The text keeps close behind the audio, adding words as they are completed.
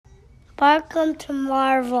Welcome to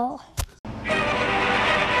Marvel.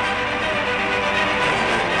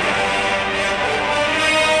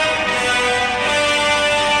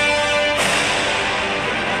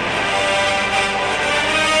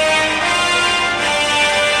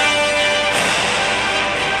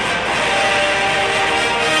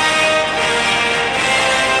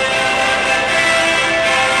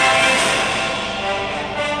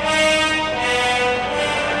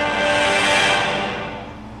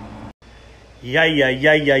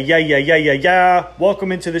 Yeah.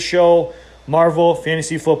 Welcome into the show, Marvel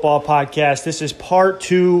Fantasy Football Podcast. This is part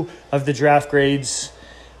 2 of the draft grades.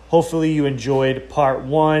 Hopefully you enjoyed part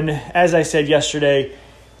 1. As I said yesterday,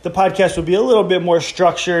 the podcast will be a little bit more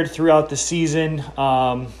structured throughout the season.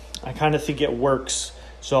 I kind of think it works,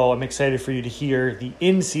 so I'm excited for you to hear the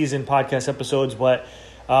in-season podcast episodes, but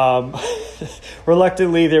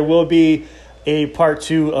reluctantly there will be a part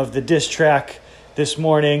 2 of the diss track this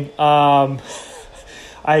morning.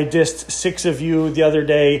 I dissed 6 of you the other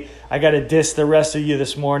day. I got to diss the rest of you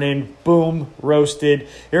this morning. Boom, roasted.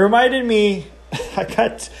 It reminded me, I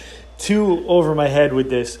got too over my head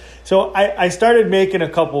with this. So I started making a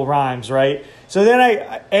couple rhymes, right? So then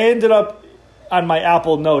I ended up on my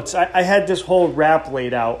Apple Notes. I had this whole rap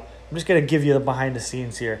laid out. I'm just going to give you the behind the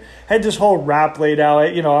scenes here. I had this whole rap laid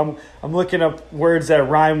out. You know, I'm looking up words that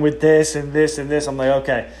rhyme with this and this and this. I'm like,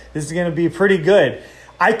 okay, this is going to be pretty good.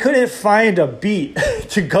 I couldn't find a beat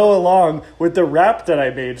to go along with the rap that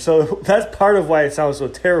I made. So that's part of why it sounds so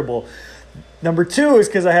terrible. Number 2 is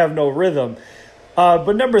because I have no rhythm.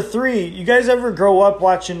 But number 3, you guys ever grow up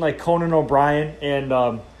watching like Conan O'Brien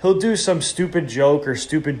and he'll do some stupid joke or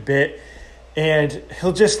stupid bit and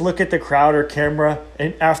he'll just look at the crowd or camera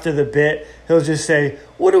and after the bit, he'll just say,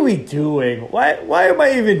 "What are we doing? Why am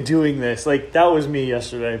I even doing this?" Like that was me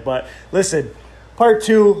yesterday. But listen, part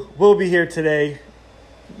 2 will be here today.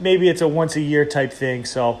 Maybe it's a once-a-year type thing,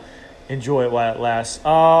 so enjoy it while it lasts.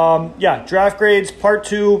 Draft grades, part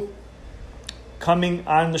 2, coming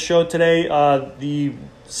on the show today. The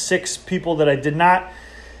 6 people that I did not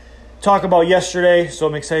talk about yesterday, so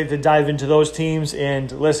I'm excited to dive into those teams. And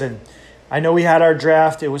listen, I know we had our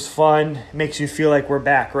draft. It was fun. It makes you feel like we're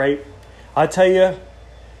back, right? I'll tell you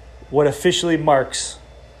what officially marks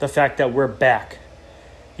the fact that we're back.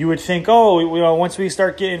 You would think, once we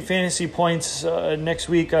start getting fantasy points next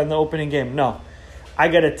week on the opening game. No. I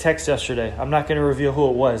got a text yesterday. I'm not going to reveal who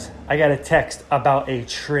it was. I got a text about a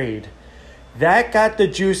trade. That got the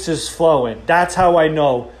juices flowing. That's how I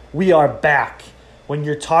know we are back. When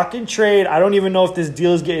you're talking trade, I don't even know if this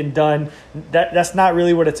deal is getting done. That's not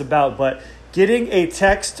really what it's about. But getting a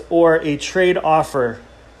text or a trade offer,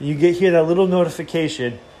 you hear that little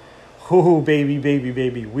notification. Ooh,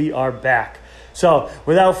 baby, we are back. So,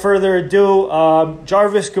 without further ado,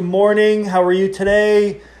 Jarvis, good morning. How are you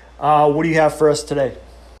today? What do you have for us today?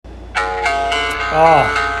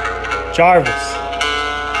 Jarvis,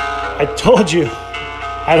 I told you,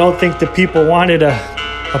 I don't think the people wanted a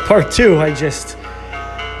part 2.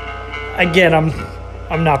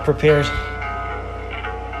 I'm not prepared.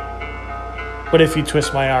 What if you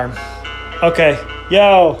twist my arm? Okay,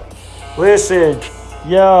 listen.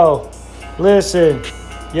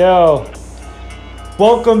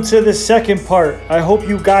 Welcome to the second part. I hope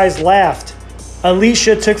you guys laughed.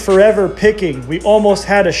 Alicia took forever picking. We almost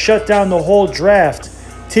had to shut down the whole draft.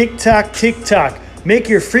 Tick-tock, tick-tock. Make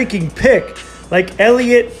your freaking pick. Like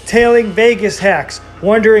Elliot tailing Vegas hacks,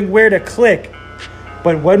 wondering where to click.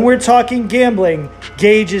 But when we're talking gambling,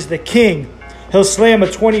 Gage is the king. He'll slam a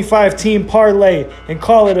 25-team parlay and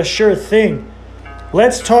call it a sure thing.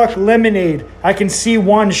 Let's talk lemonade. I can see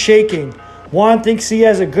Juan shaking. Juan thinks he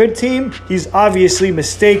has a good team? He's obviously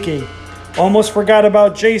mistaking. Almost forgot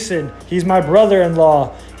about Jason. He's my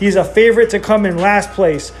brother-in-law. He's a favorite to come in last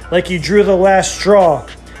place, like he drew the last straw.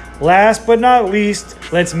 Last but not least,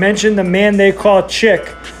 let's mention the man they call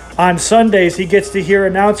Chick. On Sundays, he gets to hear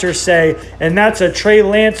announcers say, and that's a Trey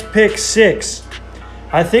Lance pick 6.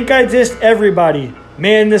 I think I dissed everybody.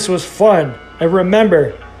 Man, this was fun. And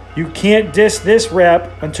remember, you can't diss this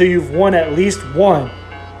rap until you've won at least one.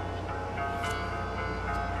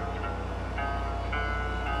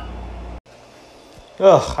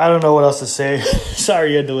 I don't know what else to say. Sorry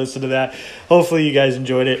you had to listen to that. Hopefully you guys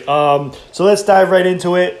enjoyed it. So let's dive right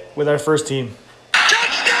into it with our first team.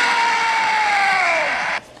 Touchdown!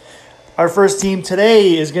 Our first team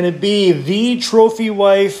today is going to be the trophy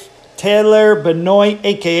wife, Taylor Benoit,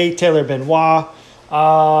 a.k.a. Taylor Benoit.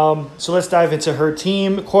 So let's dive into her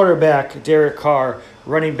team. Quarterback, Derek Carr.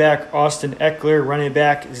 Running back, Austin Eckler. Running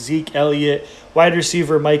back, Zeke Elliott. Wide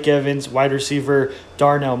receiver, Mike Evans. Wide receiver,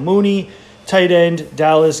 Darnell Mooney. Tight end,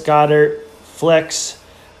 Dallas Goedert. Flex,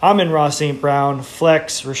 Amon-Ra St. Brown,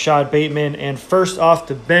 flex, Rashad Bateman, and first off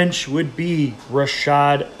the bench would be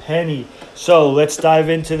Rashad Penny. So let's dive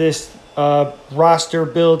into this roster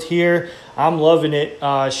build here. I'm loving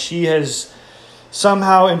it. She has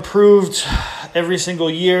somehow improved every single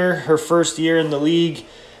year. Her first year in the league,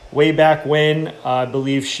 way back when, I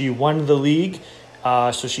believe she won the league.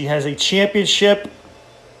 So she has a championship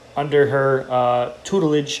under her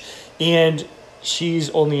tutelage, and she's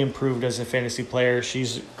only improved as a fantasy player.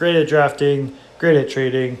 She's great at drafting, great at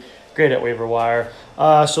trading, great at waiver wire.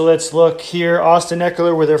 So let's look here. Austin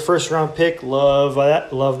Eckler with her first-round pick. Love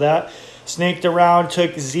that. Love that. Snaked around,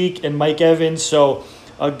 took Zeke and Mike Evans. So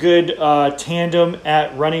a good tandem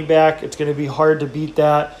at running back. It's going to be hard to beat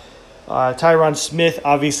that. Tyron Smith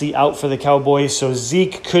obviously out for the Cowboys, so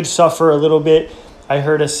Zeke could suffer a little bit. I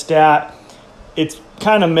heard a stat. It's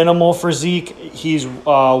kind of minimal for Zeke. He's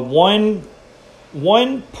 1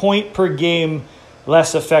 point per game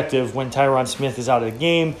less effective when Tyron Smith is out of the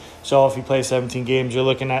game. So if he plays 17 games, you're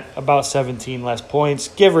looking at about 17 less points,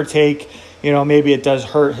 give or take. Maybe it does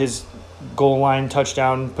hurt his goal line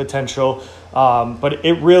touchdown potential. But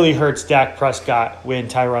it really hurts Dak Prescott when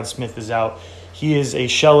Tyron Smith is out. He is a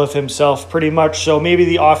shell of himself pretty much. So maybe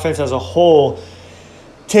the offense as a whole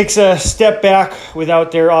takes a step back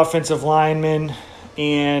without their offensive linemen.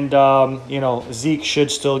 And, Zeke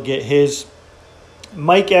should still get his.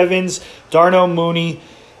 Mike Evans, Darnell Mooney,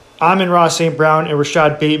 Amon-Ra St. Brown, and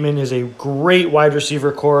Rashad Bateman is a great wide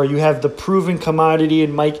receiver core. You have the proven commodity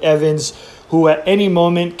in Mike Evans, who at any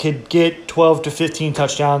moment could get 12 to 15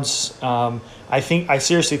 touchdowns. I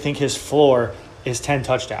seriously think his floor is 10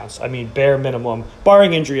 touchdowns. I mean, bare minimum,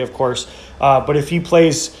 barring injury, of course. But if he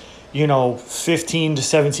plays, 15 to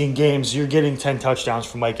 17 games, you're getting 10 touchdowns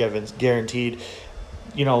from Mike Evans, guaranteed.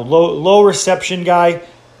 Low reception guy.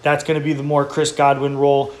 That's going to be the more Chris Godwin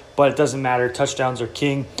role, but it doesn't matter. Touchdowns are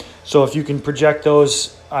king. So if you can project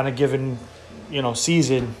those on a given,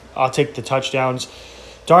 season, I'll take the touchdowns.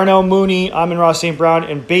 Darnell Mooney, Amon-Ra St. Brown,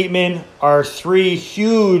 and Bateman are 3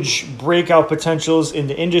 huge breakout potentials in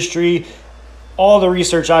the industry. All the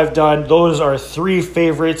research I've done, those are 3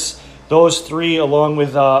 favorites. Those 3, along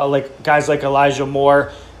with guys like Elijah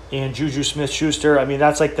Moore and Juju Smith-Schuster. I mean,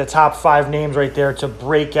 that's like the top 5 names right there to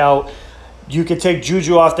break out. You could take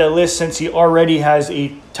Juju off that list since he already has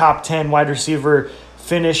a top 10 wide receiver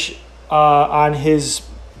finish on his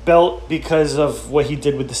belt because of what he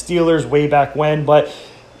did with the Steelers way back when. But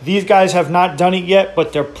these guys have not done it yet,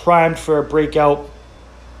 but they're primed for a breakout.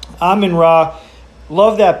 Amon-Ra,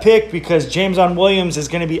 love that pick because Jameson Williams is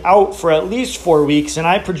going to be out for at least 4 weeks, and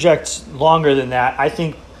I project longer than that. I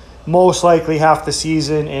think most likely half the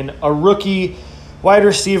season, and a rookie wide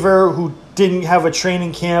receiver who didn't have a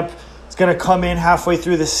training camp is going to come in halfway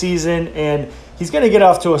through the season, and he's going to get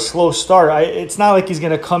off to a slow start. It's not like he's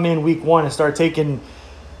going to come in week 1 and start taking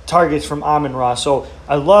targets from Amon-Ra. So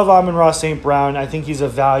I love Amon-Ra St. Brown. I think he's a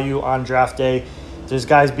value on draft day. There's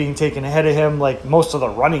guys being taken ahead of him, like most of the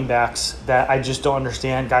running backs that I just don't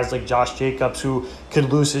understand. Guys like Josh Jacobs, who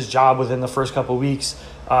could lose his job within the first couple of weeks.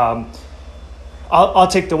 I'll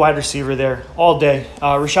take the wide receiver there all day.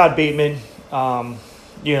 Rashad Bateman,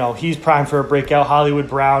 he's primed for a breakout. Hollywood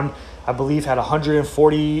Brown, I believe, had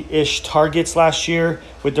 140-ish targets last year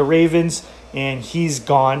with the Ravens, and he's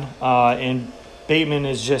gone. And Bateman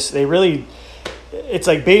is just, it's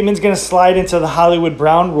like Bateman's going to slide into the Hollywood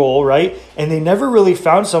Brown role, right? And they never really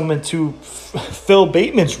found someone to fill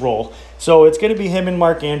Bateman's role. So it's going to be him and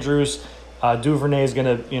Mark Andrews. Duvernay is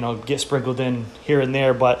going to, get sprinkled in here and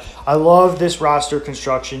there. But I love this roster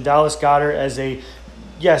construction. Dallas Goedert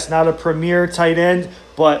as not a premier tight end,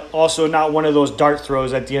 but also not one of those dart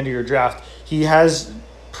throws at the end of your draft. He has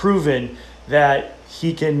proven that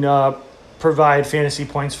he can provide fantasy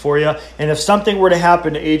points for you. And if something were to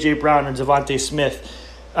happen to A.J. Brown and Devontae Smith,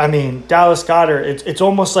 I mean, Dallas Goedert, it's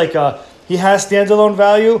almost like he has standalone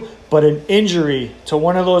value, but an injury to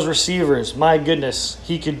one of those receivers, my goodness,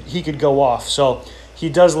 he could go off. So he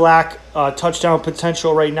does lack touchdown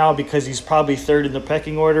potential right now because he's probably 3rd in the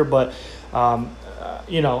pecking order. But,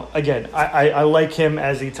 again, I like him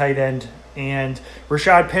as a tight end. And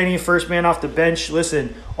Rashad Penny, first man off the bench.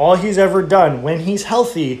 Listen, all he's ever done when he's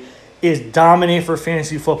healthy is dominate for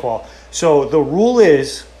fantasy football. So the rule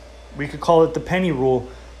is, we could call it the Penny rule.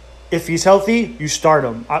 If he's healthy, you start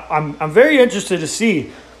him. I'm very interested to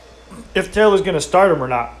see if Taylor's going to start him or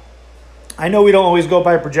not. I know we don't always go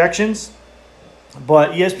by projections,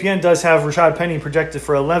 but ESPN does have Rashad Penny projected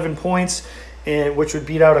for 11 points, which would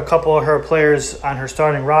beat out a couple of her players on her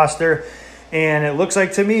starting roster. And it looks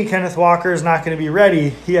like to me Kenneth Walker is not going to be ready.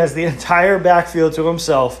 He has the entire backfield to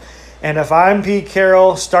himself. And if I'm Pete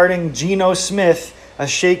Carroll starting Geno Smith a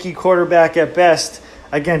shaky quarterback at best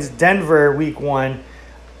against Denver week 1.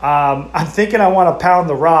 I'm thinking I want to pound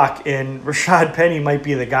the rock, and Rashad Penny might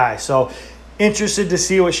be the guy. So interested to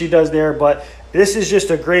see what she does there, but this is just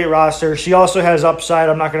a great roster. She also has upside.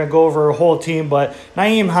 I'm not going to go over her whole team, but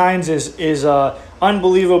Nyheim Hines is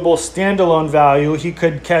unbelievable standalone value. He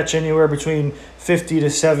could catch anywhere between 50 to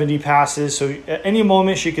 70 passes. So at any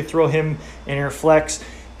moment, she could throw him in her flex,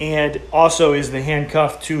 and also is the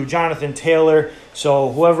handcuff to Jonathan Taylor.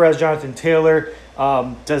 So whoever has Jonathan Taylor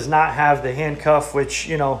does not have the handcuff, which,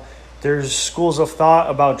 there's schools of thought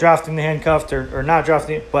about drafting the handcuffed or not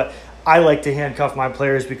drafting it, but I like to handcuff my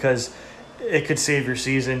players because it could save your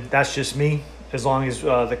season. That's just me, as long as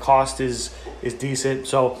the cost is decent.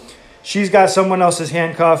 So she's got someone else's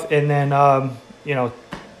handcuff, and then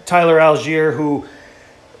Tyler Algier, who,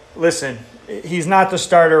 listen, he's not the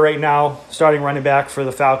starter right now, starting running back for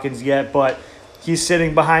the Falcons yet, but he's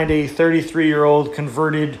sitting behind a 33-year-old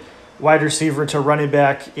converted wide receiver to running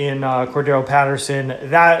back in Cordero Patterson.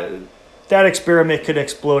 That experiment could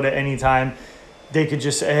explode at any time. They could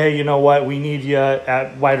just say, hey, you know what, we need you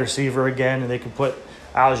at wide receiver again, and they could put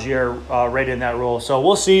Algier right in that role. So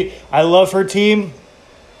we'll see. I love her team.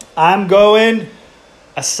 I'm going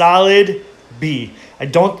a solid B. I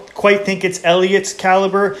don't quite think it's Elliott's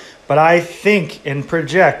caliber, but I think and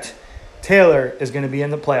project Taylor is going to be in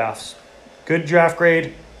the playoffs. Good draft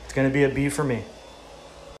grade. It's going to be a B for me.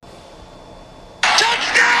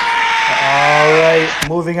 All right,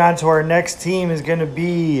 moving on to our next team is going to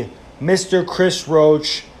be Mr. Chris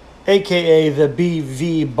Roach, a.k.a. the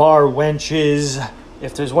BV Bar Wenches.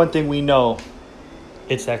 If there's one thing we know,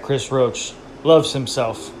 it's that Chris Roach loves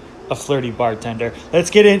himself a flirty bartender. Let's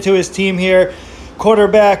get into his team here.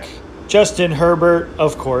 Quarterback, Justin Herbert,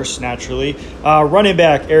 of course, naturally. Running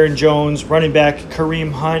back, Aaron Jones. Running back,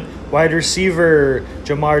 Kareem Hunt. Wide receiver,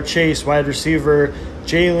 Jamar Chase. Wide receiver,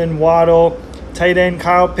 Jalen Waddle. Tight end,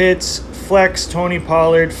 Kyle Pitts. Flex, Tony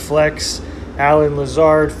Pollard. Flex, Allen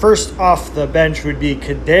Lazard. First off the bench would be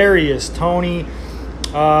Kadarius Toney.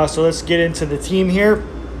 So let's get into the team here.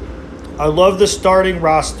 I love the starting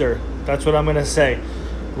roster. That's what I'm going to say.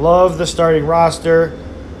 Love the starting roster.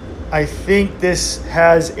 I think this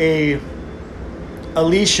has a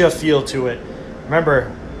Alicia feel to it.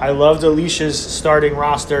 Remember, I loved Alicia's starting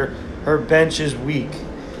roster. Her bench is weak.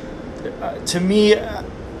 To me,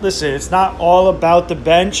 listen, it's not all about the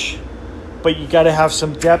bench, but you got to have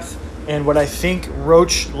some depth. And what I think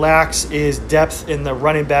Roach lacks is depth in the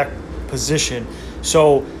running back position.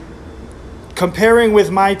 So comparing with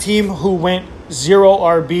my team, who went 0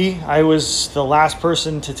 RB, I was the last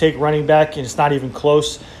person to take running back, and it's not even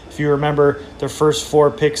close. If you remember, the first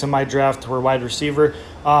 4 picks in my draft were wide receiver.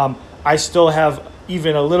 I still have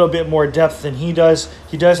even a little bit more depth than he does.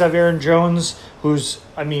 He does have Aaron Jones, who's,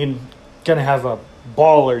 going to have a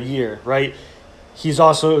baller year, right? He's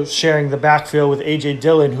also sharing the backfield with A.J.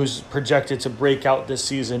 Dillon, who's projected to break out this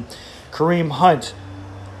season. Kareem Hunt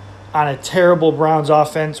on a terrible Browns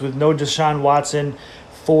offense with no Deshaun Watson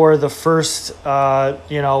for the first,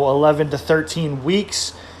 11 to 13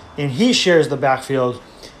 weeks, and he shares the backfield.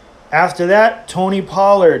 After that, Tony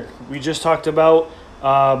Pollard. We just talked about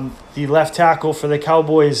the left tackle for the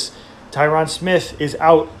Cowboys. Tyron Smith is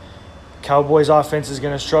out. Cowboys offense is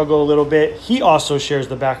going to struggle a little bit. He also shares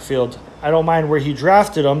the backfield. I don't mind where he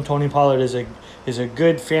drafted him. Tony Pollard is a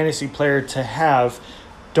good fantasy player to have.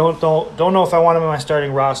 Don't know if I want him in my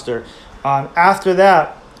starting roster. After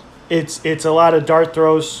that, it's a lot of dart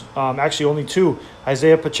throws. Actually, only 2: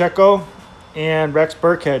 Isaiah Pacheco and Rex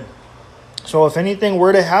Burkhead. So if anything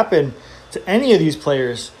were to happen to any of these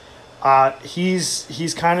players,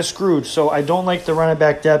 he's kind of screwed. So I don't like the running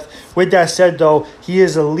back depth. With that said, though, he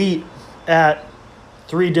is elite at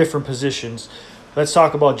 3 different positions. Let's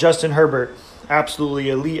talk about Justin Herbert. Absolutely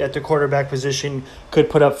elite at the quarterback position. Could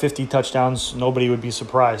put up 50 touchdowns. Nobody would be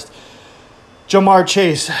surprised. Jamar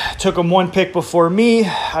Chase took him 1 pick before me.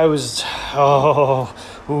 I was,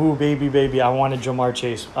 baby. I wanted Jamar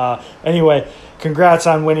Chase. Anyway, congrats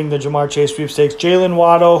on winning the Jamar Chase sweepstakes. Jalen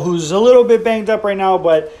Waddle, who's a little bit banged up right now,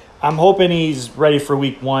 but I'm hoping he's ready for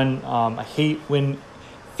week 1. I hate when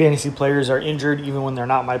fantasy players are injured, even when they're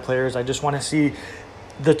not my players. I just want to see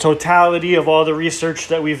the totality of all the research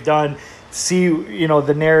that we've done, see,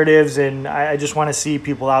 the narratives, and I just want to see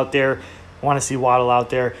people out there. I want to see Waddle out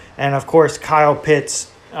there. And, of course, Kyle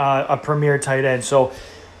Pitts, a premier tight end. So,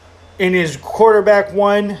 in his quarterback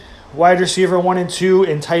 1, wide receiver 1 and 2,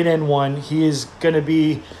 and tight end 1, he is going to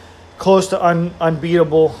be close to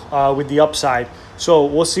unbeatable with the upside. So,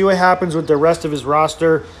 we'll see what happens with the rest of his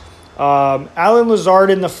roster. Allen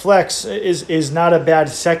Lazard in the flex is not a bad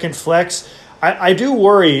second flex. I do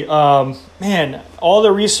worry. Man, all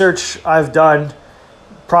the research I've done,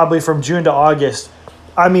 probably from June to August,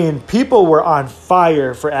 I mean, people were on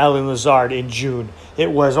fire for Allen Lazard in June.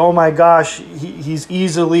 It was, oh my gosh, he's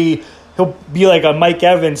easily, he'll be like a Mike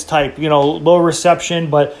Evans type, low reception,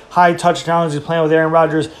 but high touchdowns. He's playing with Aaron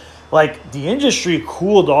Rodgers. Like, the industry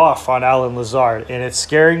cooled off on Allen Lazard, and it's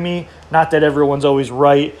scaring me. Not that everyone's always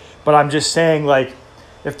right, but I'm just saying, like,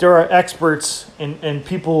 if there are experts and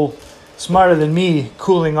people smarter than me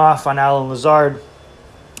cooling off on Allen Lazard,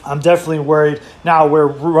 I'm definitely worried. Now, where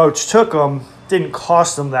Roach took him didn't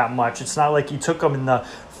cost him that much. It's not like he took him in the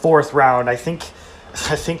 4th round. I think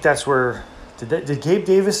that's where did Gabe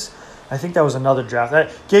Davis? I think that was another draft.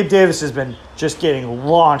 Gabe Davis has been just getting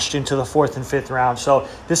launched into the 4th and 5th round. So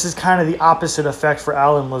this is kind of the opposite effect for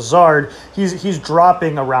Allen Lazard. He's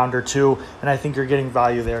dropping a round or two, and I think you're getting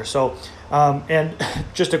value there. So. And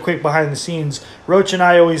just a quick behind the scenes, Roach and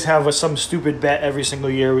I always have some stupid bet every single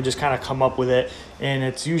year. We just kind of come up with it, and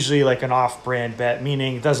it's usually like an off-brand bet,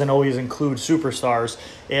 meaning it doesn't always include superstars.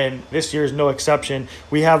 And this year is no exception.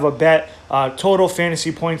 We have a bet, total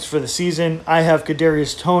fantasy points for the season. I have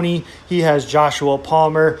Kadarius Toney. He has Joshua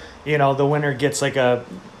Palmer. The winner gets like a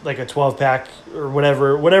 12-pack or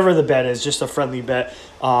whatever the bet is, just a friendly bet.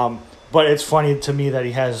 But it's funny to me that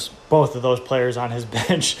he has both of those players on his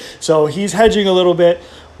bench. So he's hedging a little bit.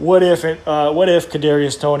 What if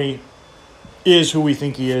Kadarius Toney is who we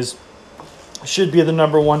think he is? Should be the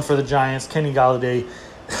number 1 for the Giants. Kenny Golladay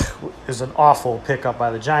is an awful pickup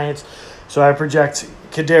by the Giants. So I project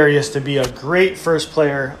Kadarius to be a great first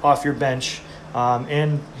player off your bench.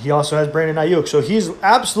 And he also has Brandon Ayuk. So he's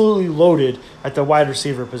absolutely loaded at the wide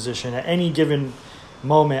receiver position at any given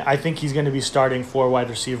moment. I think he's going to be starting 4 wide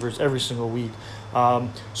receivers every single week.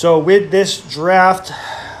 So with this draft,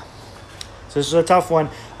 so this is a tough one.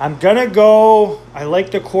 I'm going to go, I like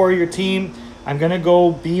the core of your team. I'm going to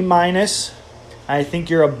go B-. I think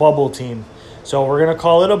you're a bubble team. So we're going to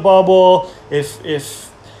call it a bubble.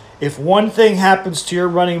 If one thing happens to your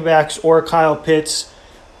running backs or Kyle Pitts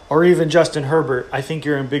or even Justin Herbert, I think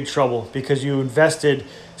you're in big trouble because you invested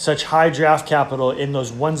such high draft capital in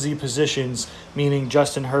those 1Z positions, meaning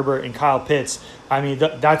Justin Herbert and Kyle Pitts. I mean,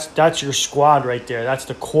 that's your squad right there. That's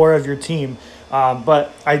the core of your team.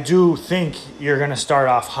 But I do think you're going to start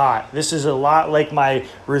off hot. This is a lot like my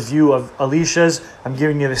review of Alicia's. I'm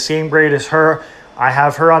giving you the same grade as her. I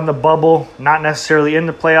have her on the bubble, not necessarily in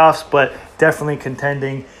the playoffs, but definitely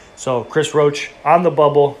contending. So Chris Roach on the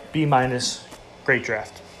bubble, B-. Great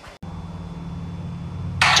draft.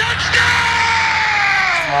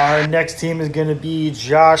 Our next team is going to be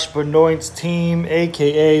Josh Benoit's team,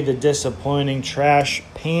 a.k.a. the Disappointing Trash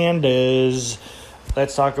Pandas.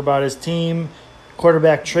 Let's talk about his team.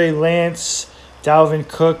 Quarterback Trey Lance, Dalvin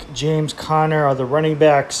Cook, James Conner are the running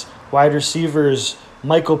backs. Wide receivers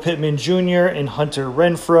Michael Pittman Jr. and Hunter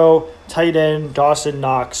Renfrow. Tight end Dawson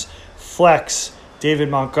Knox. Flex David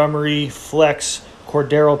Montgomery. Flex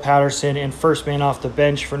Cordero Patterson, and first man off the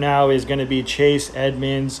bench for now is going to be Chase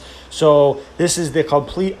Edmonds. So this is the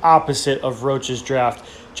complete opposite of Roach's draft.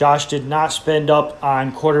 Josh did not spend up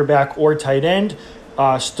on quarterback or tight end.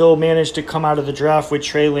 Still managed to come out of the draft with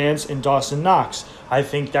Trey Lance and Dawson Knox. I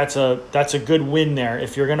think that's a good win there.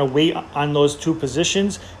 If you're going to wait on those 2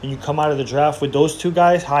 positions and you come out of the draft with those 2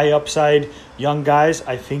 guys, high upside, young guys,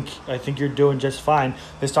 I think you're doing just fine.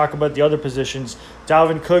 Let's talk about the other positions.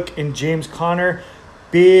 Dalvin Cook and James Conner.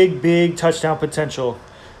 Big touchdown potential.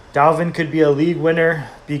 Dalvin could be a league winner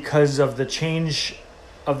because of the change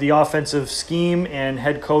of the offensive scheme and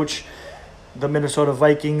head coach the Minnesota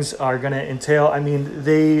Vikings are going to entail. I mean,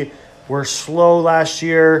 they were slow last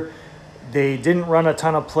year. They didn't run a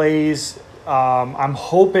ton of plays. I'm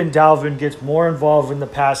hoping Dalvin gets more involved in the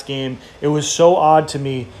pass game. It was so odd to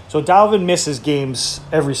me. So Dalvin misses games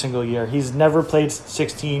every single year. He's never played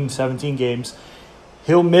 16, 17 games.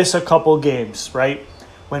 He'll miss a couple games, right?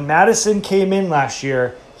 When Madison came in last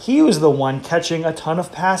year, he was the one catching a ton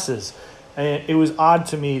of passes. And it was odd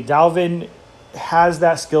to me. Dalvin has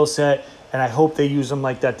that skill set, and I hope they use him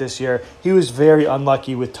like that this year. He was very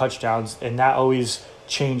unlucky with touchdowns, and that always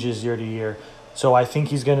changes year to year. So I think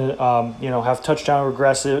he's going to, have touchdown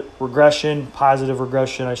regression, positive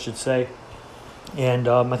regression, I should say. And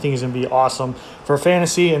I think he's going to be awesome for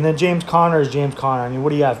fantasy. And then James Conner is James Conner. I mean,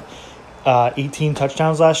 what do you have? 18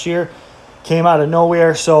 touchdowns last year. Came out of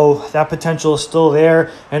nowhere, so that potential is still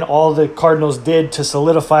there. And all the Cardinals did to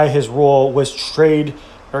solidify his role was trade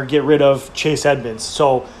or get rid of Chase Edmonds.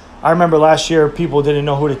 So I remember last year people didn't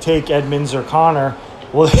know who to take, Edmonds or Conner.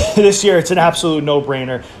 Well, this year it's an absolute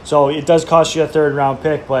no-brainer. So it does cost you a 3rd-round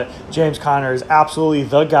pick, but James Conner is absolutely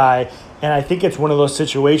the guy. And I think it's one of those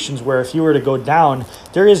situations where if you were to go down,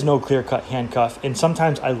 there is no clear-cut handcuff. And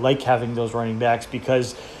sometimes I like having those running backs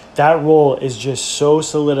because that role is just so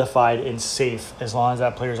solidified and safe as long as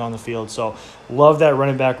that player's on the field. So love that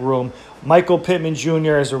running back room. Michael Pittman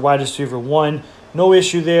Jr. as their wide receiver 1. No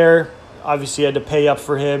issue there. Obviously had to pay up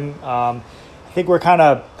for him. I think we're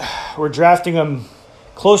drafting him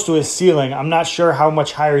close to his ceiling. I'm not sure how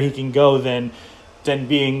much higher he can go than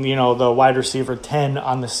being, the wide receiver 10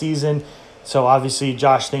 on the season. So obviously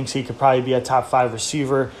Josh thinks he could probably be a top 5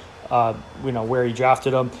 receiver, where he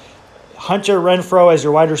drafted him. Hunter Renfrow as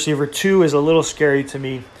your wide receiver 2 is a little scary to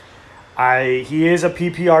me. He is a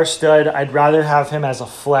PPR stud. I'd rather have him as a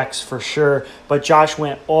flex for sure, but Josh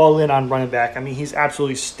went all in on running back. I mean, he's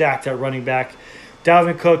absolutely stacked at running back.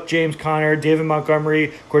 Dalvin Cook, James Conner, David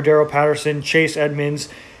Montgomery, Cordero Patterson, Chase Edmonds.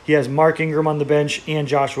 He has Mark Ingram on the bench and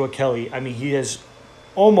Joshua Kelly. I mean, he has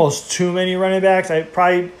almost too many running backs.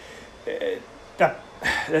 That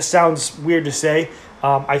sounds weird to say.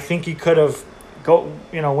 I think he could have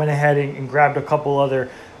went ahead and grabbed a couple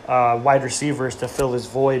other wide receivers to fill his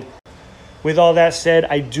void. With all that said,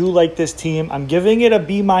 I do like this team. I'm giving it a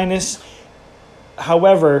B-.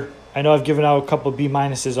 However, I know I've given out a couple B-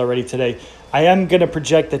 already today. I am going to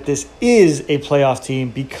project that this is a playoff team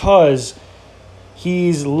because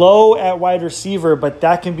he's low at wide receiver, but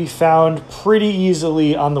that can be found pretty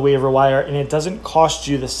easily on the waiver wire, and it doesn't cost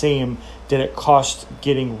you the same that it cost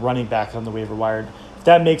getting running back on the waiver wire. If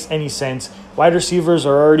that makes any sense. Wide receivers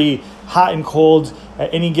are already hot and cold.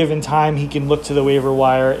 At any given time, he can look to the waiver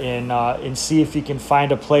wire and see if he can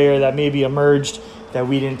find a player that maybe emerged that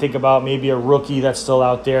we didn't think about, maybe a rookie that's still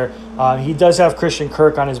out there. He does have Christian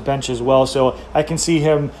Kirk on his bench as well, so I can see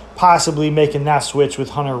him possibly making that switch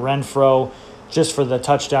with Hunter Renfrow just for the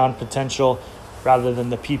touchdown potential rather than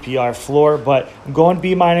the PPR floor. But I'm going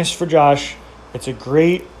B- for Josh. It's a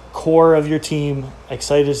great core of your team.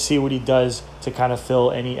 Excited to see what he does to kind of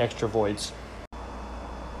fill any extra voids.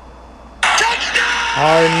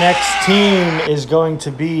 Our next team is going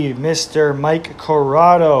to be Mr. Mike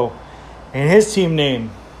Corrado. And his team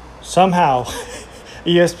name, somehow,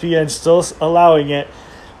 ESPN still allowing it,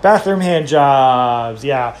 Bathroom Hand Jobs.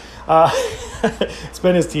 Yeah, it's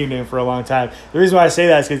been his team name for a long time. The reason why I say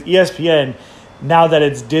that is because ESPN, now that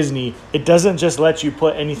it's Disney, it doesn't just let you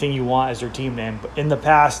put anything you want as your team name. But in the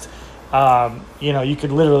past, you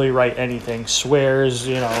could literally write anything, swears,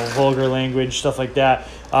 vulgar language, stuff like that.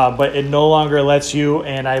 But it no longer lets you,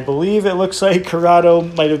 and I believe it looks like Corrado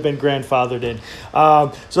might have been grandfathered in.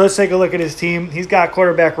 So let's take a look at his team. He's got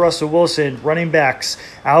quarterback Russell Wilson, running backs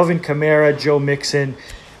Alvin Kamara, Joe Mixon,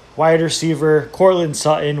 wide receiver Courtland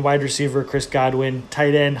Sutton, wide receiver Chris Godwin,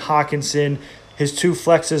 tight end Hawkinson. His 2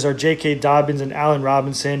 flexes are J.K. Dobbins and Allen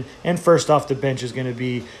Robinson, and first off the bench is going to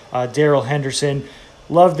be Darrell Henderson.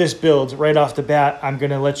 Love this build right off the bat. I'm going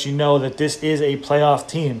to let you know that this is a playoff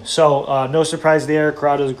team. So no surprise there.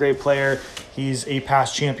 Corrado's a great player. He's a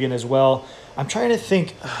past champion as well. I'm trying to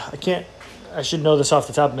think. I should know this off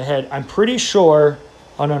the top of my head. I'm pretty sure.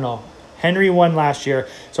 Oh, no. Henry won last year.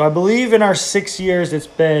 So I believe in our 6 years it's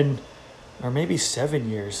been, or maybe 7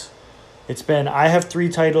 years. It's been, I have 3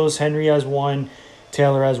 titles. Henry has 1.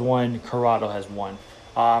 Taylor has 1. Corrado has 1.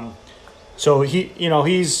 So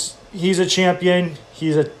he's a champion.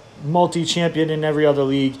 He's a multi-champion in every other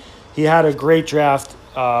league. He had a great draft.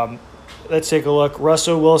 Let's take a look.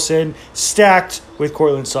 Russell Wilson stacked with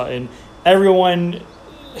Courtland Sutton. Everyone,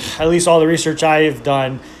 at least all the research I've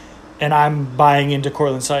done, and I'm buying into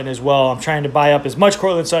Courtland Sutton as well. I'm trying to buy up as much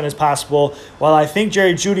Courtland Sutton as possible. While I think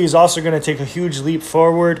Jerry Jeudy is also going to take a huge leap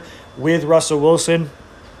forward with Russell Wilson,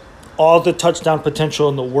 all the touchdown potential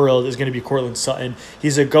in the world is going to be Courtland Sutton.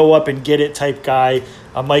 He's a go-up-and-get-it type guy,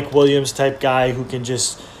 a Mike Williams type guy who can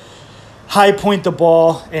just high point the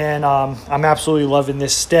ball, and I'm absolutely loving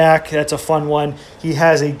this stack. That's a fun one. He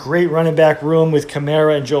has a great running back room with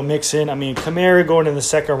Kamara and Joe Mixon. I mean, Kamara going in the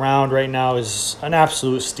second round right now is an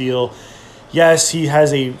absolute steal. Yes, he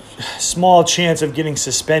has a small chance of getting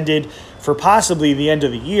suspended for possibly the end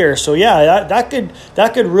of the year. So, yeah, that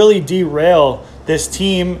could really derail this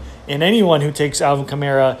team and anyone who takes Alvin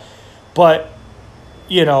Kamara. But,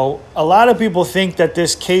 a lot of people think that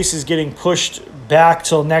this case is getting pushed back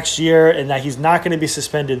till next year and that he's not going to be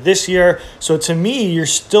suspended this year. So to me,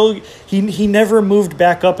 he never moved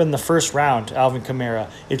back up in the first round, Alvin Kamara.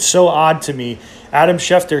 It's so odd to me. Adam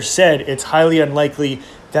Schefter said it's highly unlikely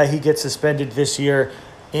that he gets suspended this year,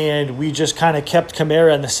 and we just kind of kept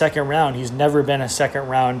Kamara in the second round. He's never been a second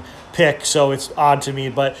round pick, so it's odd to me.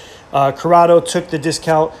 But Corrado took the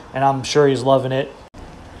discount, and I'm sure he's loving it.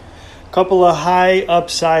 Couple of high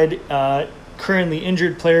upside currently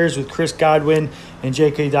injured players with Chris Godwin and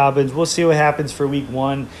J.K. Dobbins. We'll see what happens for week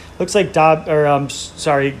 1. Looks like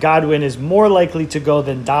Godwin is more likely to go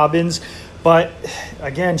than Dobbins. But,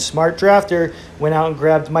 again, smart drafter went out and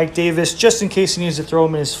grabbed Mike Davis just in case he needs to throw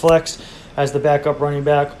him in his flex as the backup running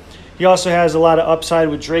back. He also has a lot of upside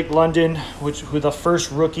with Drake London, who the first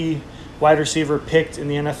rookie wide receiver picked in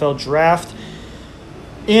the NFL draft.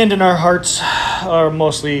 And in our hearts, or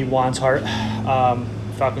mostly Juan's heart,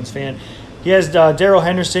 Falcons fan, he has Darrell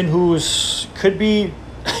Henderson, who could be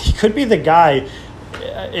the guy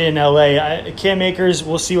in LA. Cam Akers,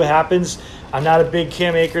 we'll see what happens. I'm not a big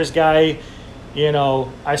Cam Akers guy. You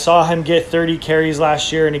know, I saw him get 30 carries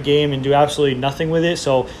last year in a game and do absolutely nothing with it.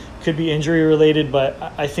 So could be injury related,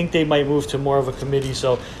 but I think they might move to more of a committee.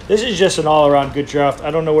 So this is just an all-around good draft.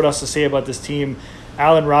 I don't know what else to say about this team.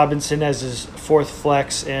 Allen Robinson as his 4th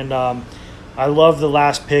flex, and I love the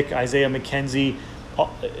last pick, Isaiah McKenzie.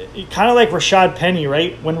 Kind of like Rashad Penny,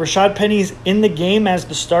 right? When Rashad Penny's in the game as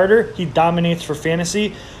the starter, he dominates for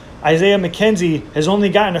fantasy. Isaiah McKenzie has only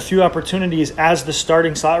gotten a few opportunities as the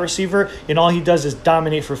starting slot receiver, and all he does is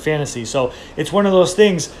dominate for fantasy. So it's one of those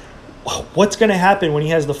things. What's going to happen when he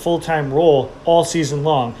has the full-time role all season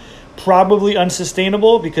long? Probably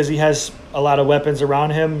unsustainable because he has a lot of weapons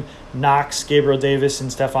around him, Knox, Gabriel Davis, and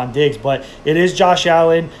Stephon Diggs. But it is Josh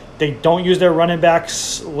Allen. They don't use their running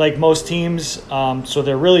backs like most teams, so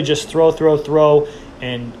they're really just throw.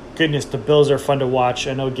 And goodness, the Bills are fun to watch.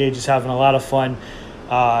 I know Gage is having a lot of fun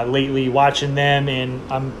lately watching them,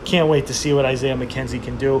 and I can't wait to see what Isaiah McKenzie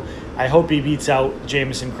can do. I hope he beats out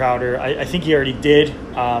Jamison Crowder. I think he already did.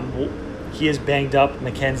 He is banged up,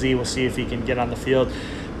 McKenzie. We'll see if he can get on the field.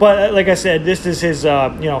 But like I said, this is his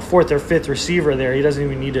 4th or 5th receiver there. He doesn't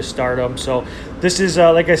even need to start him. So this is,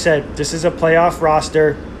 like I said, this is a playoff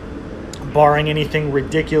roster, barring anything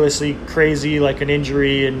ridiculously crazy like an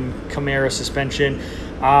injury and Kamara suspension.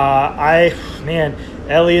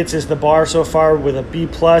 Elliott's is the bar so far with a B+.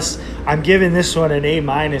 I'm giving this one an A-,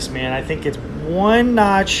 man. I think it's one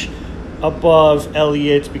notch above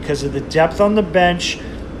Elliott's because of the depth on the bench.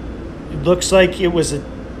 It looks like it was a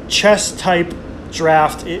chess-type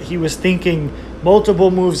draft. He was thinking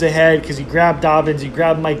multiple moves ahead because he grabbed Dobbins, he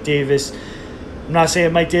grabbed Mike Davis. I'm not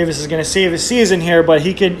saying Mike Davis is going to save his season here, but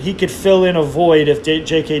he could fill in a void if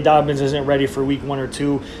J.K. Dobbins isn't ready for week 1 or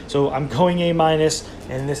 2. So I'm going A-,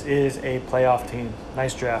 and this is a playoff team.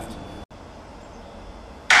 Nice draft.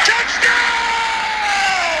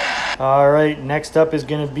 All right, next up is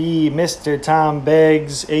going to be Mr. Tom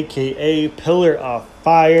Beggs, a.k.a. Pillar of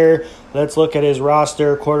Fire. Let's look at his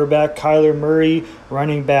roster. Quarterback, Kyler Murray.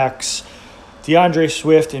 Running backs, DeAndre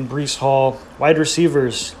Swift and Breece Hall. Wide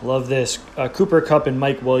receivers, love this, Cooper Kupp and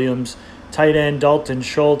Mike Williams. Tight end, Dalton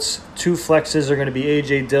Schultz. 2 flexes are going to be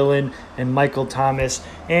A.J. Dillon and Michael Thomas.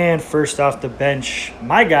 And first off the bench,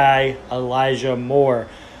 my guy, Elijah Moore.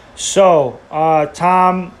 So,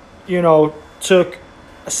 Tom, took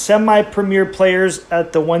semi-premier players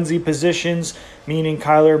at the onesie positions, meaning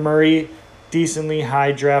Kyler Murray, decently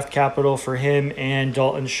high draft capital for him, and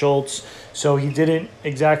Dalton Schultz. So he didn't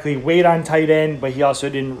exactly wait on tight end, but he also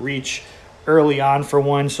didn't reach early on for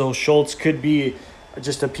one. So Schultz could be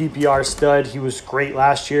just a PPR stud. He was great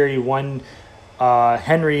last year. He won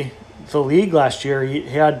Henry the league last year. He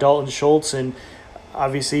had Dalton Schultz, and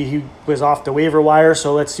obviously he was off the waiver wire.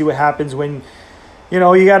 So let's see what happens when, you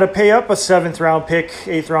got to pay up a 7th-round pick,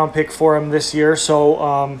 8th-round pick for him this year.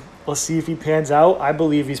 So let's see if he pans out. I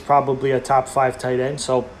believe he's probably a top 5 tight end.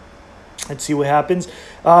 So let's see what happens.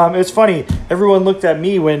 It's funny. Everyone looked at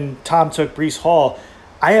me when Tom took Breece Hall.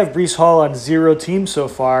 I have Breece Hall on 0 teams so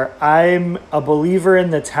far. I'm a believer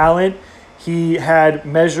in the talent. He had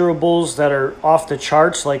measurables that are off the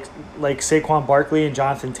charts, like Saquon Barkley and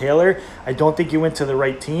Jonathan Taylor. I don't think he went to the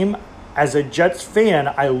right team. As a Jets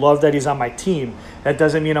fan, I love that he's on my team. That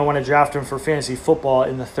doesn't mean I want to draft him for fantasy football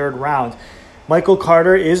in the 3rd round. Michael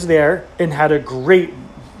Carter is there and had a great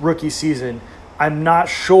rookie season. I'm not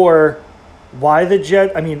sure why the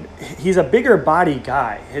Jets. He's a bigger body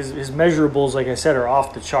guy. His measurables, like I said, are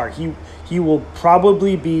off the chart. He will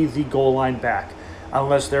probably be the goal line back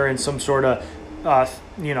unless they're in some sort of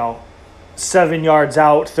 7 yards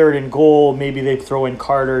out, 3rd and goal. Maybe they throw in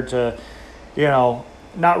Carter to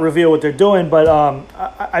not reveal what they're doing, but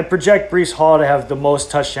I project Breece Hall to have the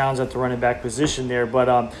most touchdowns at the running back position there. But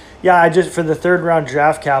I just, for the 3rd round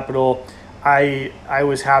draft capital, I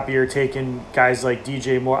was happier taking guys like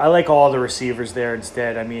DJ Moore. I like all the receivers there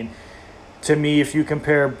instead. To me, if you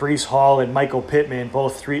compare Breece Hall and Michael Pittman,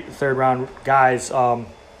 both 3rd round guys, I'm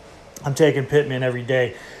taking Pittman every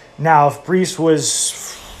day. Now, if Breece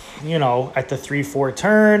was at the 3-4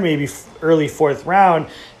 turn, maybe early 4th round,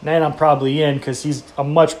 then I'm probably in because he's a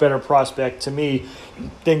much better prospect to me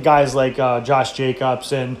than guys like Josh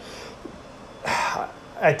Jacobs. And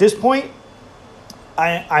at this point,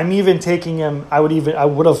 I'm even taking him. I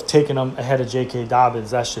would have taken him ahead of J.K.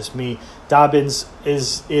 Dobbins. That's just me. Dobbins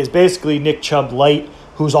is basically Nick Chubb light,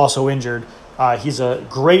 who's also injured. He's a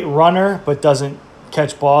great runner, but doesn't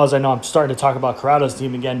catch balls. I know I'm starting to talk about Corrado's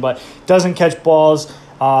team again, but doesn't catch balls.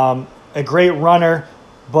 A great runner,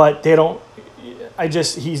 but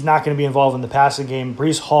he's not going to be involved in the passing game.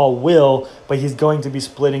 Breece Hall will, but he's going to be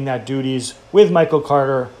splitting that duties with Michael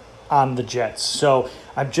Carter on the Jets. So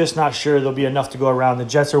I'm just not sure there'll be enough to go around. The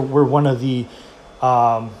Jets were one of the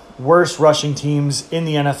worst rushing teams in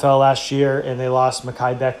the NFL last year, and they lost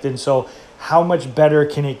Mekhi Becton. So how much better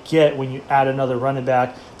can it get when you add another running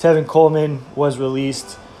back? Tevin Coleman was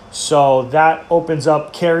released, so that opens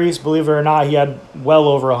up carries. Believe it or not, he had well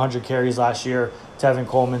over 100 carries last year, Tevin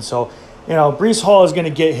Coleman. So, Breece Hall is going to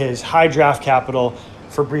get his high draft capital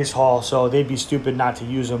for Breece Hall, so they'd be stupid not to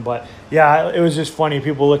use him. But, yeah, it was just funny.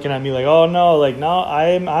 People looking at me like, oh, no,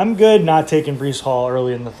 I'm good not taking Breece Hall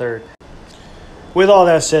early in the 3rd. With all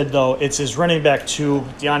that said, though, it's his running back 2.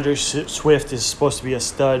 DeAndre Swift is supposed to be a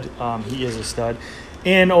stud. He is a stud.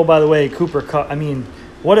 And, oh, by the way, Cooper Kupp. I mean,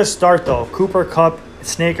 what a start, though. Cooper Kupp,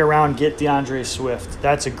 snake around, get DeAndre Swift.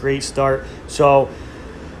 That's a great start. So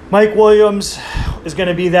Mike Williams is going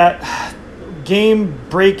to be that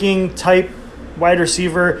game-breaking type wide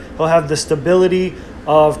receiver. He'll have the stability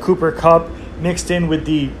of Cooper Kupp mixed in with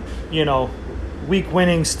the,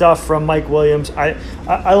 week-winning stuff from Mike Williams.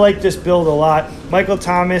 I like this build a lot. Michael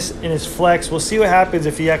Thomas in his flex. We'll see what happens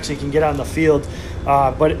if he actually can get on the field.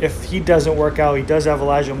 But if he doesn't work out, he does have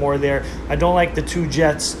Elijah Moore there. I don't like the 2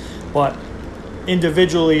 Jets, but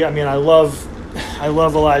individually, I love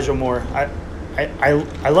Elijah Moore.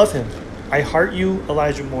 I love him. I heart you,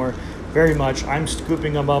 Elijah Moore, very much. I'm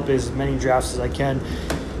scooping him up as many drafts as I can.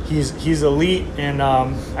 He's elite, and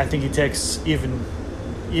I think he takes even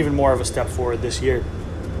more of a step forward this year.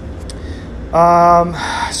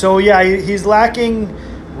 So yeah, he's lacking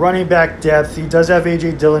running back depth. He does have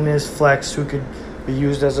A.J. Dillon in his flex, who could be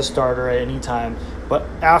used as a starter at any time. But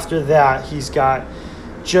after that, he's got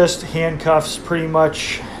just handcuffs pretty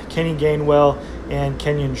much, Kenny Gainwell and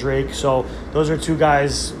Kenyon Drake. So those are 2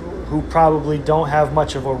 guys who probably don't have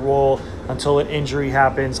much of a role until an injury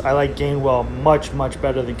happens. I like Gainwell much, much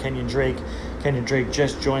better than Kenyon Drake. Kenyon Drake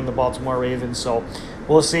just joined the Baltimore Ravens, so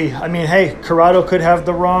we'll see. Hey, Corrado could have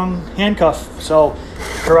the wrong handcuff. So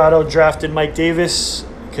Corrado drafted Mike Davis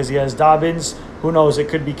because he has Dobbins. Who knows? It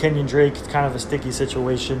could be Kenyon Drake. It's kind of a sticky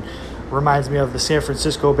situation. Reminds me of the San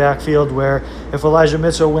Francisco backfield where if Elijah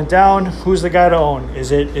Mitchell went down, who's the guy to own?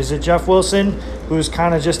 Is it Jeff Wilson, who's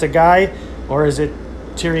kind of just a guy, or is it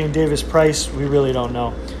Tyrion Davis-Price? We really don't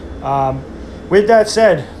know. With that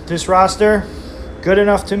said, this roster, good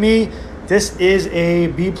enough to me. This is a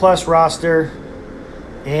B-plus roster,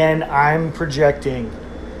 and I'm projecting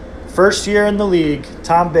first year in the league,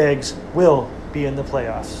 Tom Beggs will be in the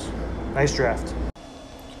playoffs. Nice draft.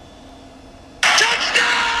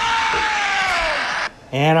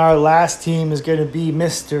 And our last team is going to be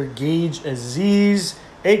Mr. Gage Aziz,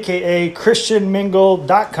 a.k.a.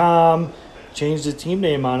 ChristianMingle.com. Changed the team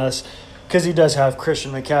name on us because he does have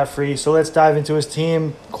Christian McCaffrey. So let's dive into his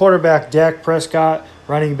team. Quarterback, Dak Prescott.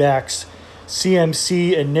 Running backs,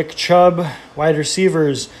 CMC and Nick Chubb. Wide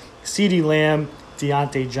receivers, CeeDee Lamb,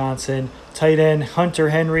 Deontay Johnson. Tight end, Hunter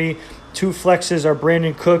Henry. 2 flexes are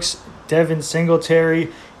Brandon Cooks, Devin Singletary.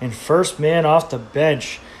 And first man off the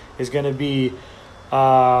bench is going to be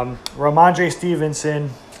Ramondre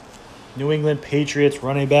Stevenson, New England Patriots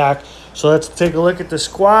running back. So let's take a look at the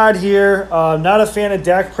squad here. Not a fan of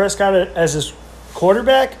Dak Prescott as his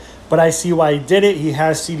quarterback, but I see why he did it. He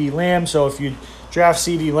has CeeDee Lamb, so if you draft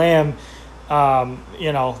CeeDee Lamb, that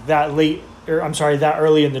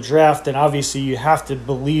early in the draft, then obviously you have to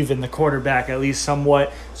believe in the quarterback at least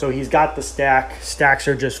somewhat. So he's got the stack. Stacks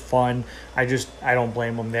are just fun. I don't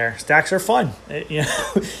blame him there. Stacks are fun. You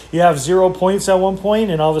have 0 points at one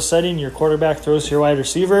point, and all of a sudden your quarterback throws to your wide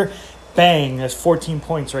receiver. Bang! That's 14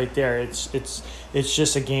 points right there. It's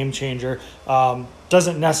just a game changer.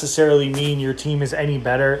 Doesn't necessarily mean your team is any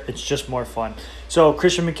better. It's just more fun. So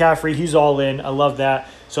Christian McCaffrey, he's all in. I love that.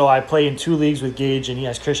 So I play in 2 leagues with Gage, and he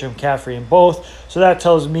has Christian McCaffrey in both. So that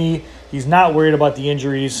tells me he's not worried about the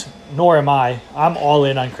injuries, nor am I. I'm all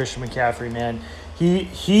in on Christian McCaffrey, man.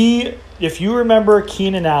 He if you remember,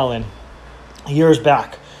 Keenan Allen years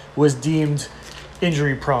back was deemed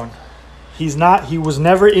injury prone. He's not. He was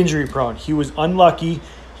never injury prone. He was unlucky.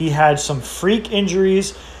 He had some freak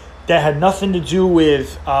injuries that had nothing to do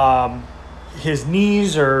with his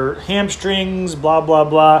knees or hamstrings, blah, blah,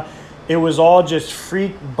 blah. It was all just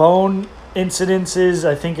freak bone incidences.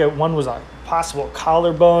 I think one was a possible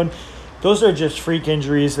collarbone. Those are just freak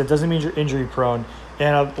injuries. That doesn't mean you're injury prone.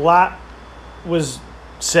 And a lot was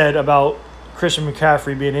said about Christian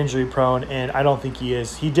McCaffrey being injury prone, and I don't think he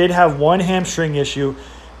is. He did have one hamstring issue.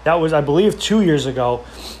 That was, I believe, 2 years ago.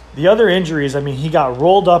 The other injuries, I mean, he got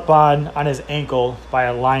rolled up on his ankle by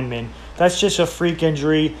a lineman. That's just a freak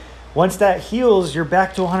injury. Once that heals, you're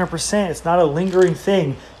back to 100%. It's not a lingering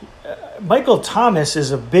thing. Michael Thomas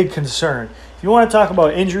is a big concern. If you want to talk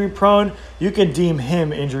about injury prone, you can deem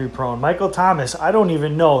him injury prone. Michael Thomas, I don't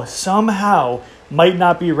even know, somehow might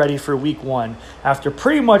not be ready for week 1 after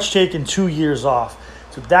pretty much taking 2 years off.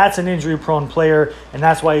 So that's an injury prone player, and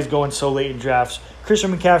that's why he's going so late in drafts.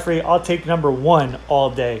 Christian McCaffrey, I'll take number 1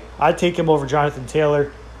 all day. I'd take him over Jonathan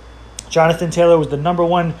Taylor. Jonathan Taylor was the number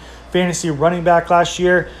 1 fantasy running back last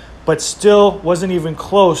year, but still wasn't even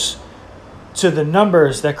close to the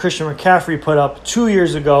numbers that Christian McCaffrey put up 2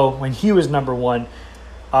 years ago when he was number 1.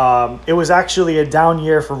 It was actually a down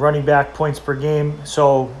year for running back points per game.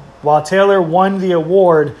 So while Taylor won the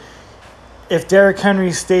award, if Derrick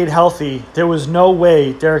Henry stayed healthy, there was no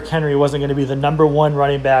way Derrick Henry wasn't going to be the number 1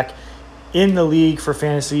 running back in the league for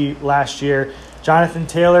fantasy last year. Jonathan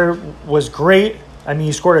Taylor was great. I mean,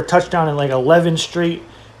 he scored a touchdown in like 11 straight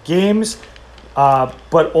games.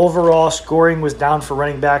 But overall scoring was down for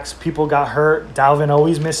running backs. People got hurt. Dalvin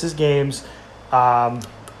always misses games.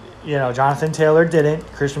 Jonathan Taylor didn't.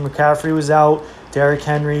 Christian McCaffrey was out. Derrick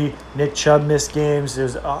Henry, Nick Chubb missed games.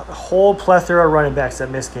 There's a whole plethora of running backs that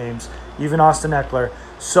missed games, even Austin Eckler.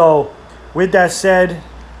 So with that said,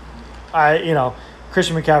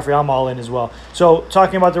 Christian McCaffrey, I'm all in as well. So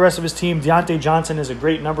talking about the rest of his team, Deontay Johnson is a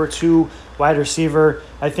great number 2 wide receiver.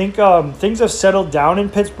 I think things have settled down in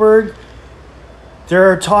Pittsburgh.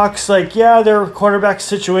 There are talks like, their quarterback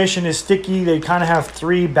situation is sticky. They kind of have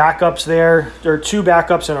 3 backups there. There are 2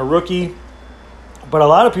 backups and a rookie. But a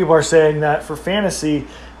lot of people are saying that for fantasy,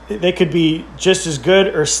 they could be just as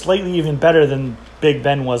good or slightly even better than Big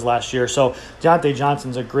Ben was last year. So Deontay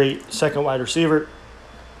Johnson's a great second wide receiver.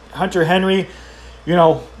 Hunter Henry,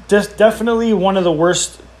 just definitely one of the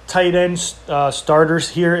worst tight end starters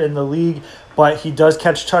here in the league, but he does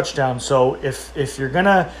catch touchdowns. So if you're going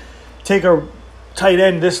to take a tight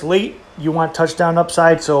end this late, you want touchdown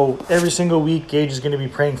upside. So every single week, Gage is going to be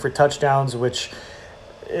praying for touchdowns, which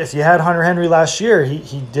if you had Hunter Henry last year,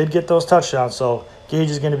 he did get those touchdowns. So Gage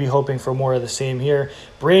is going to be hoping for more of the same here.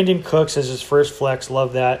 Brandon Cooks as his first flex.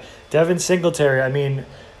 Love that. Devin Singletary, I mean,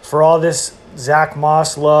 for all this Zach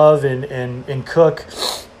Moss love and Cook,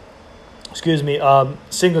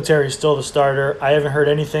 Singletary is still the starter. I haven't heard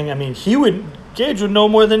anything. I mean, Gage would know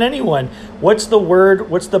more than anyone. What's the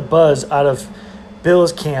buzz out of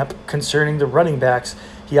Bill's camp concerning the running backs?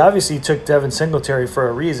 He obviously took Devin Singletary for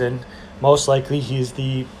a reason. Most likely he's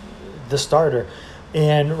the starter.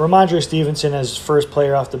 And Ramondre Stevenson as first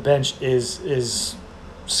player off the bench is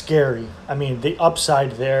scary. I mean, the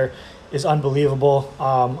upside there is unbelievable.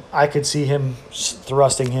 I could see him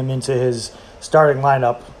thrusting him into his starting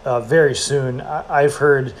lineup very soon. I've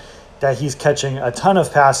heard that he's catching a ton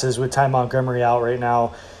of passes with Ty Montgomery out right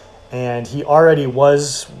now. And he already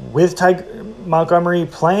was with Ty Montgomery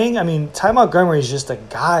playing. I mean, Ty Montgomery is just a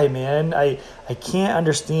guy, man. I can't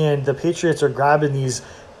understand. The Patriots are grabbing these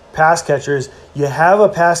pass catchers. You have a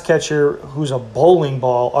pass catcher who's a bowling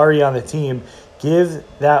ball already on the team. Give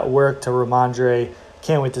that work to Ramondre.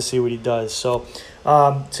 Can't wait to see what he does. So,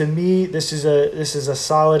 to me, this is a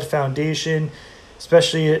solid foundation,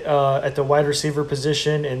 especially at the wide receiver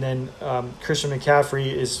position. And then Christian McCaffrey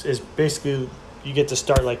is basically – you get to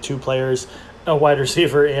start like 2 players, a wide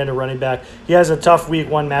receiver and a running back. He has a tough week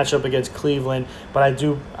 1 matchup against Cleveland, but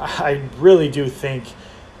I really do think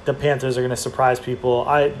the Panthers are going to surprise people.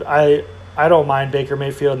 I don't mind Baker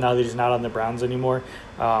Mayfield now that he's not on the Browns anymore,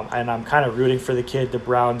 and I'm kind of rooting for the kid. The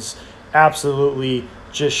Browns absolutely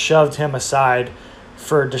just shoved him aside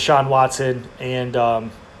for Deshaun Watson, and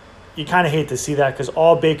you kind of hate to see that because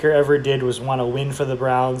all Baker ever did was want to win for the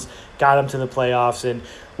Browns, got him to the playoffs. And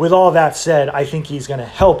with all that said, I think he's going to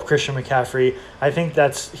help Christian McCaffrey. I think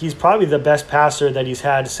he's probably the best passer that he's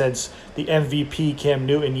had since the MVP Cam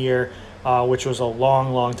Newton year, which was a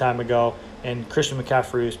long, long time ago. And Christian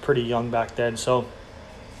McCaffrey was pretty young back then. So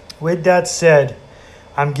with that said,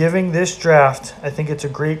 I'm giving this draft, I think it's a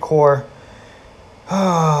great core.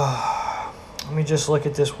 Let me just look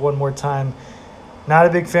at this one more time. Not a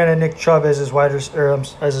big fan of Nick Chubb as his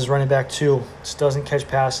as his running back too. Just doesn't catch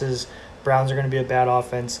passes. Browns are going to be a bad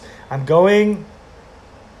offense. I'm going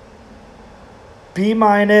B-.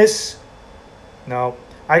 No,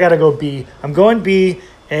 I got to go B. I'm going B,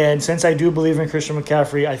 and since I do believe in Christian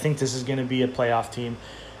McCaffrey, I think this is going to be a playoff team.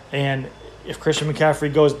 And if Christian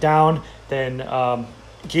McCaffrey goes down, then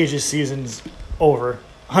Gage's season's over,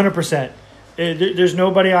 100%. There's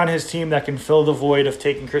nobody on his team that can fill the void of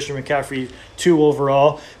taking Christian McCaffrey 2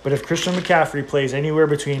 overall. But if Christian McCaffrey plays anywhere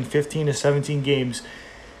between 15 to 17 games,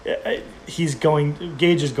 Gage is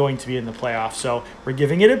going to be in the playoffs. So we're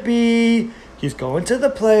giving it a B. He's going to the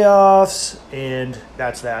playoffs, and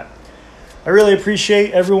that's that. I really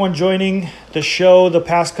appreciate everyone joining the show the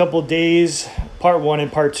past couple days. Part 1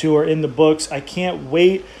 and Part 2 are in the books. I can't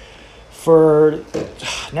wait for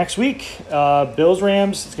next week.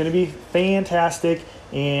 Bills-Rams, it's going to be fantastic.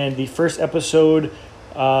 And the first episode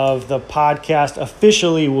of the podcast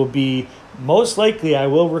officially will be, most likely I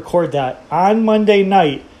will record that on Monday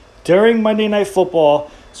night during Monday Night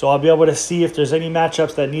Football. So I'll be able to see if there's any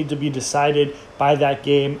matchups that need to be decided by that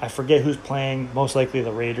game. I forget who's playing, most likely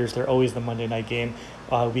the Raiders. They're always the Monday night game,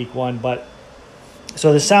 week 1. But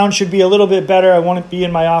so the sound should be a little bit better. I won't be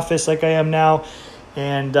in my office like I am now.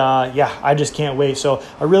 And, I just can't wait. So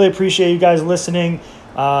I really appreciate you guys listening.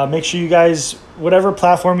 Make sure you guys, whatever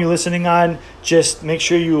platform you're listening on, just make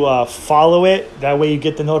sure you follow it. That way you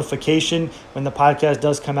get the notification when the podcast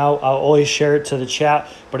does come out. I'll always share it to the chat,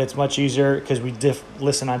 but it's much easier because we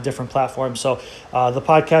listen on different platforms. So the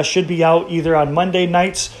podcast should be out either on Monday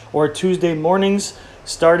nights or Tuesday mornings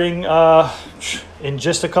starting in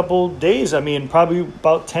just a couple days. I mean, probably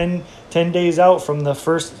about 10 days out from the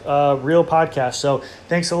first real podcast. So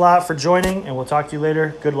thanks a lot for joining, and we'll talk to you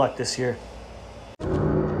later. Good luck this year.